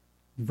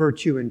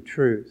virtue and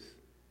truth.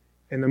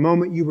 And the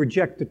moment you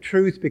reject the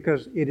truth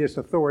because it is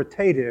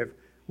authoritative,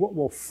 what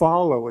will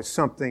follow is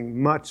something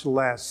much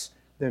less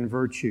than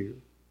virtue.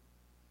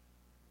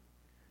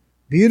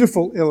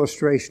 Beautiful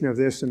illustration of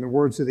this in the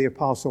words of the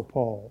Apostle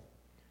Paul.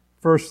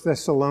 1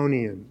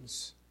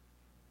 Thessalonians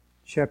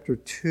chapter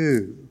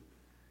 2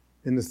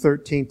 in the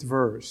 13th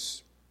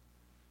verse.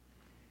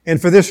 And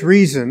for this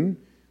reason,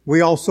 we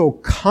also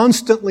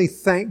constantly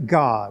thank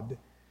God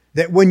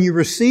that when you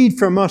received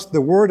from us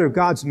the word of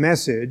God's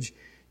message,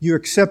 you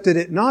accepted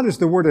it not as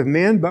the word of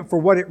men, but for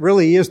what it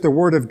really is, the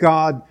word of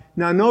God.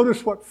 Now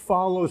notice what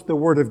follows the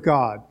word of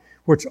God,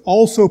 which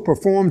also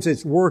performs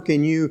its work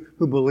in you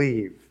who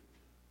believe.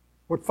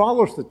 What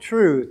follows the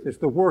truth is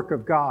the work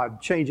of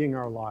God changing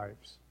our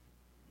lives.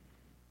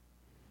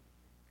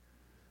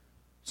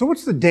 So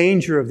what's the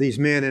danger of these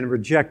men in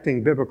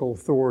rejecting biblical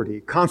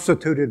authority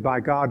constituted by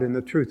God in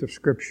the truth of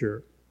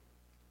Scripture?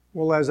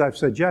 Well, as I've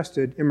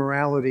suggested,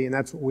 immorality, and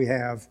that's what we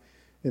have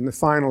in the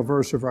final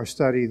verse of our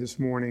study this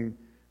morning,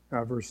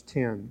 verse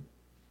 10.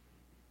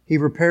 He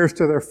repairs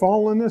to their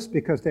fallenness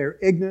because they are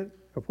ignorant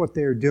of what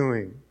they are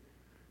doing.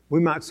 We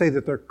might say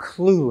that they're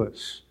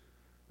clueless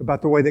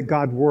about the way that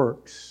God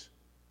works.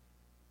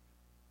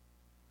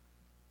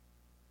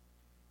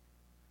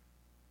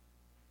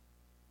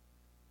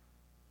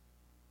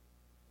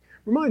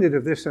 Reminded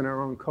of this in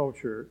our own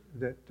culture,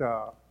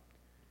 that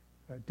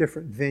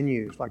different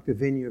venues, like the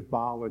venue of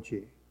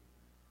biology,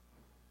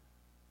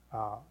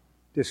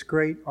 this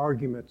great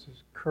argument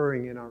is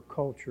occurring in our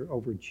culture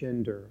over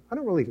gender. I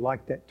don't really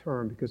like that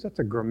term because that's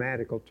a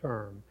grammatical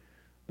term,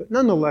 but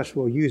nonetheless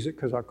we'll use it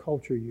because our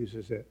culture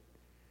uses it,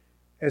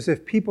 as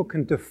if people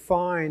can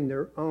define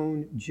their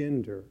own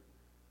gender.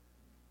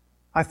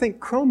 I think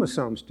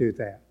chromosomes do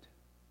that.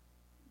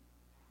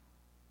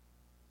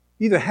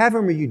 You either have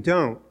them or you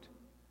don't,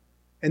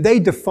 and they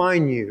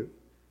define you.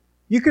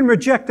 You can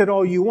reject it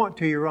all you want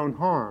to your own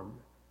harm,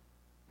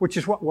 which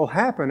is what will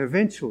happen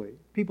eventually.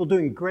 People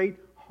doing great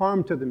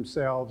harm to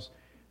themselves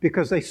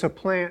because they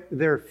supplant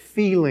their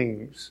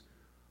feelings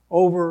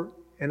over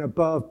and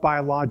above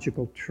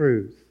biological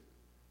truth.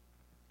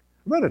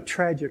 I read a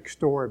tragic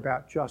story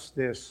about just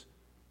this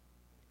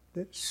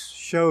that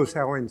shows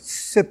how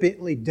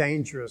incipiently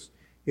dangerous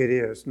it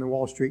is in the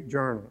Wall Street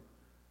Journal.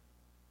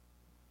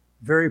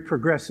 Very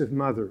progressive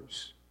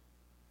mothers,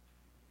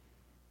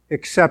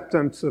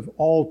 acceptance of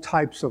all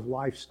types of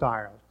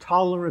lifestyle,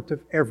 tolerant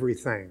of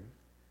everything,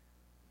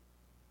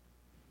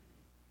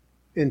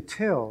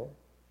 until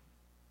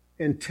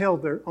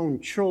their own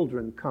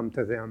children come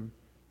to them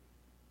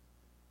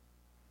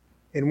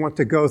and want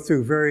to go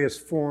through various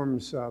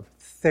forms of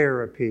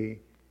therapy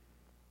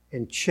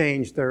and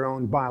change their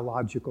own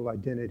biological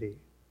identity.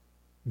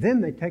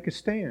 Then they take a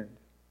stand.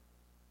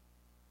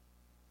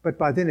 But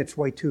by then it's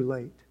way too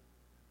late.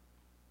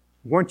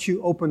 Once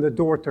you open the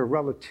door to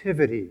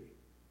relativity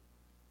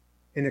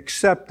and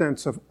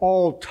acceptance of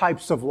all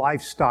types of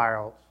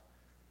lifestyles,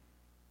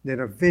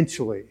 then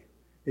eventually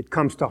it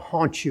comes to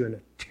haunt you in a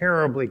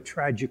terribly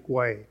tragic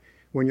way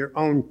when your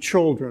own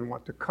children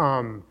want to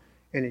come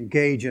and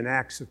engage in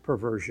acts of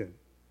perversion.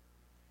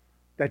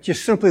 That's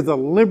just simply the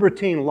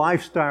libertine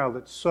lifestyle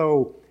that's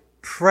so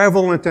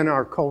prevalent in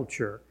our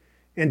culture,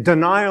 and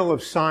denial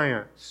of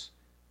science.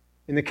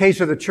 In the case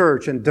of the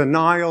church, and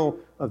denial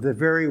of the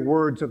very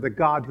words of the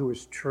God who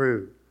is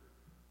true.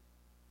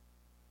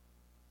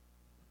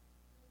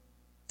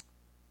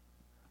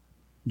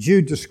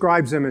 Jude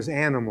describes them as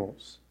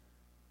animals.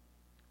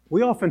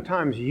 We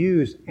oftentimes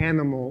use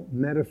animal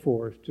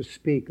metaphors to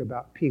speak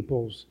about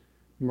people's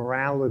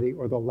morality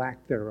or the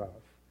lack thereof.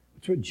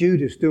 That's what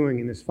Jude is doing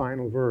in this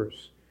final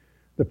verse.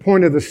 The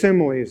point of the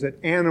simile is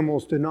that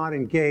animals do not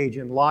engage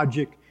in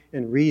logic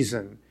and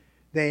reason.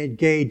 They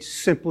engage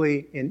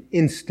simply in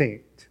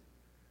instinct.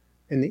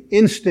 And the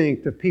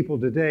instinct of people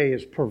today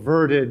is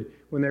perverted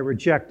when they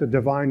reject the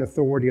divine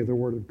authority of the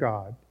Word of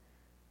God.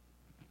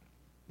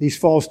 These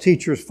false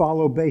teachers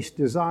follow base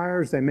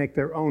desires. They make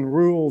their own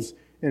rules,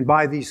 and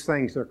by these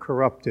things they're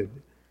corrupted.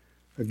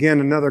 Again,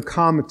 another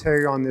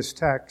commentary on this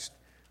text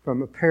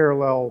from a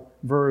parallel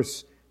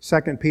verse,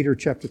 2 Peter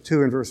chapter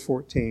 2 and verse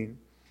 14.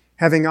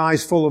 Having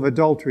eyes full of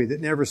adultery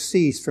that never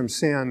cease from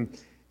sin,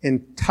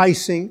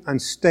 enticing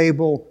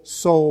unstable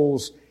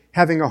souls,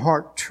 having a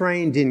heart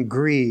trained in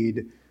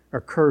greed,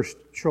 accursed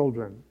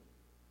children.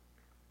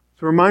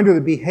 It's a reminder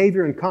that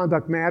behavior and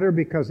conduct matter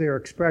because they are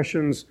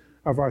expressions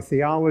of our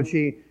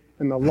theology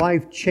and the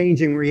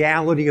life-changing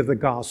reality of the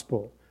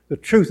gospel, the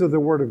truth of the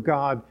Word of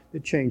God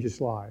that changes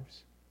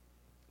lives.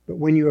 But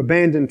when you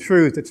abandon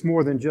truth, it's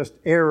more than just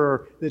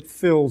error that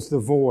fills the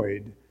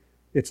void.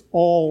 It's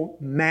all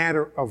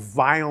matter of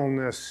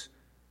vileness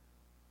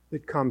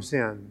that comes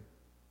in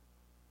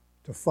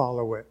to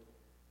follow it,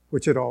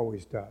 which it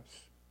always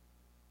does.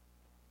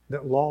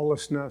 That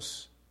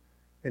lawlessness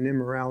and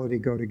immorality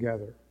go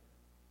together.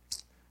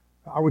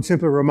 I would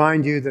simply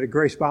remind you that at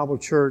Grace Bible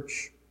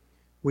Church,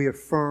 we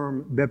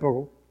affirm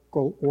biblical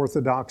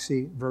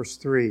orthodoxy, verse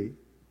 3.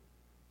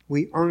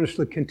 We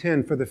earnestly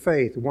contend for the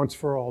faith once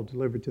for all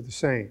delivered to the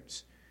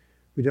saints.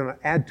 We do not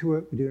add to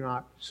it. We do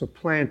not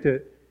supplant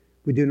it.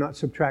 We do not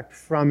subtract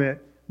from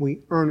it.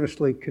 We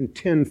earnestly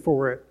contend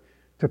for it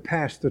to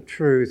pass the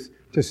truth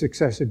to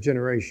successive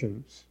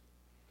generations.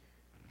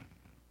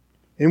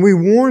 And we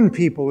warn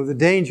people of the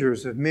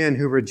dangers of men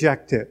who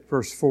reject it,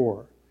 verse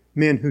 4.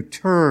 Men who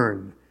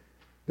turn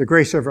the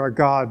grace of our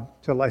God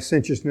to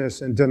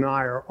licentiousness and deny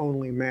our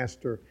only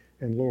Master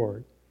and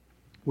Lord.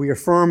 We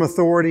affirm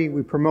authority,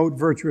 we promote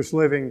virtuous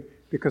living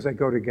because they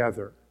go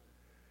together.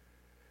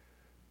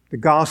 The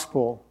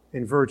gospel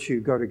and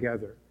virtue go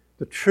together.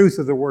 The truth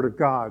of the Word of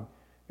God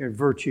and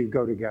virtue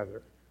go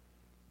together.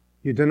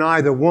 You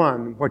deny the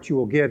one, what you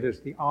will get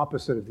is the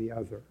opposite of the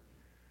other.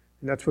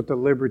 And that's what the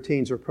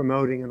libertines are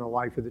promoting in the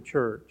life of the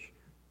church.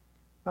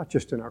 Not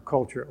just in our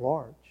culture at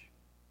large,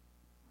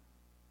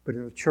 but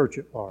in the church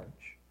at large.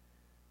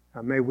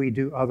 May we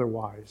do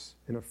otherwise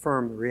and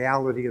affirm the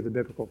reality of the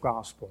biblical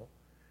gospel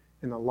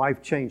and the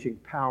life-changing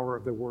power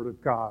of the Word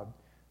of God,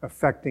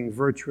 affecting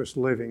virtuous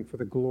living for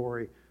the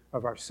glory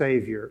of our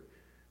Savior,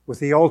 with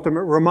the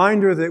ultimate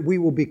reminder that we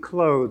will be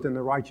clothed in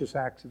the righteous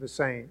acts of the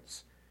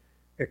saints,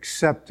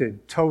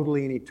 accepted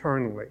totally and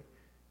eternally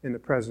in the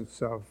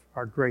presence of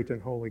our great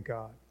and holy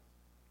God.